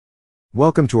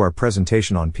Welcome to our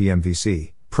presentation on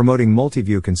PMVC, promoting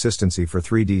multiview consistency for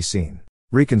 3D scene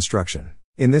reconstruction.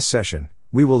 In this session,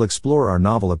 we will explore our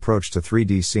novel approach to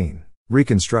 3D scene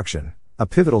reconstruction, a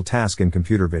pivotal task in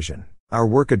computer vision. Our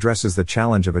work addresses the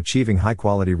challenge of achieving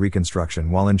high-quality reconstruction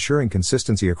while ensuring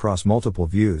consistency across multiple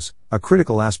views, a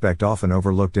critical aspect often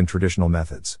overlooked in traditional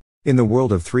methods. In the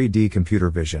world of 3D computer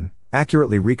vision,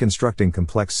 accurately reconstructing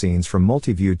complex scenes from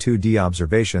multiview 2D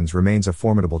observations remains a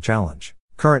formidable challenge.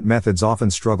 Current methods often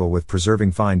struggle with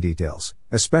preserving fine details,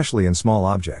 especially in small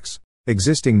objects.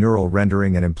 Existing neural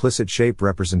rendering and implicit shape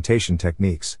representation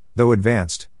techniques, though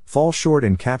advanced, fall short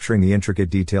in capturing the intricate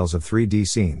details of 3D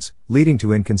scenes, leading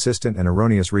to inconsistent and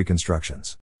erroneous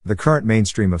reconstructions. The current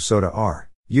mainstream of SOTA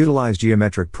utilize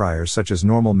geometric priors such as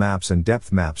normal maps and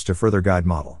depth maps to further guide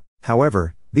model.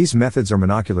 However, these methods are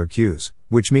monocular cues,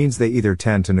 which means they either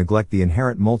tend to neglect the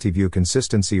inherent multiview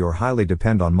consistency or highly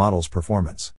depend on model's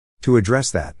performance. To address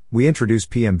that, we introduce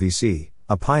PMVC,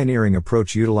 a pioneering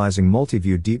approach utilizing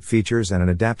multiview deep features and an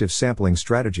adaptive sampling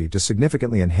strategy to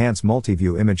significantly enhance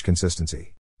multiview image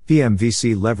consistency.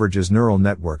 PMVC leverages neural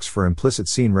networks for implicit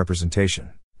scene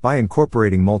representation. By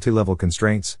incorporating multi-level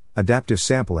constraints, adaptive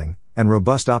sampling, and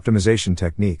robust optimization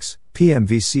techniques,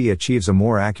 PMVC achieves a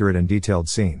more accurate and detailed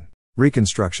scene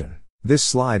reconstruction. This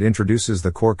slide introduces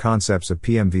the core concepts of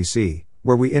PMVC,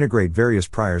 where we integrate various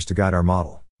priors to guide our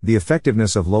model. The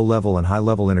effectiveness of low-level and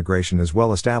high-level integration is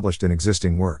well established in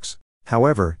existing works.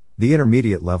 However, the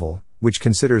intermediate level, which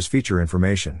considers feature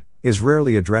information, is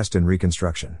rarely addressed in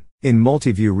reconstruction. In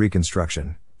multiview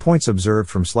reconstruction, points observed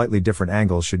from slightly different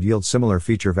angles should yield similar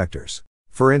feature vectors.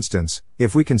 For instance,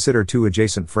 if we consider two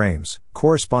adjacent frames,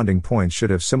 corresponding points should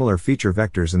have similar feature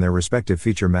vectors in their respective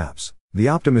feature maps. The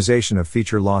optimization of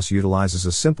feature loss utilizes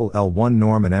a simple L1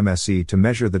 norm and MSE to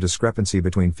measure the discrepancy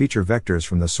between feature vectors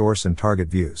from the source and target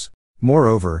views.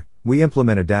 Moreover, we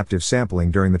implement adaptive sampling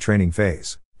during the training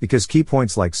phase. Because key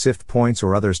points like SIFT points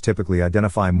or others typically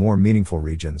identify more meaningful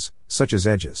regions, such as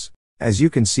edges. As you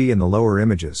can see in the lower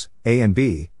images, A and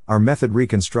B, our method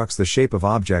reconstructs the shape of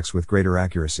objects with greater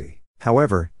accuracy.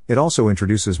 However, it also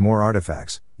introduces more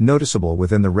artifacts, noticeable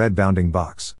within the red bounding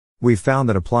box. We've found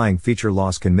that applying feature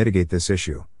loss can mitigate this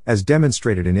issue, as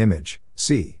demonstrated in image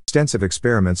C. Extensive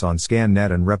experiments on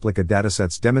ScanNet and Replica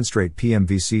datasets demonstrate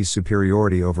PMVC's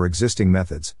superiority over existing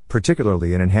methods,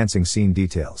 particularly in enhancing scene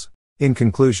details. In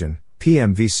conclusion,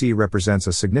 PMVC represents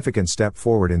a significant step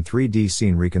forward in 3D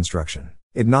scene reconstruction.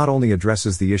 It not only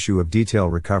addresses the issue of detail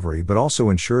recovery but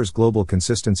also ensures global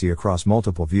consistency across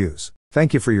multiple views.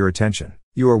 Thank you for your attention.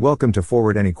 You are welcome to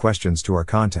forward any questions to our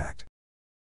contact.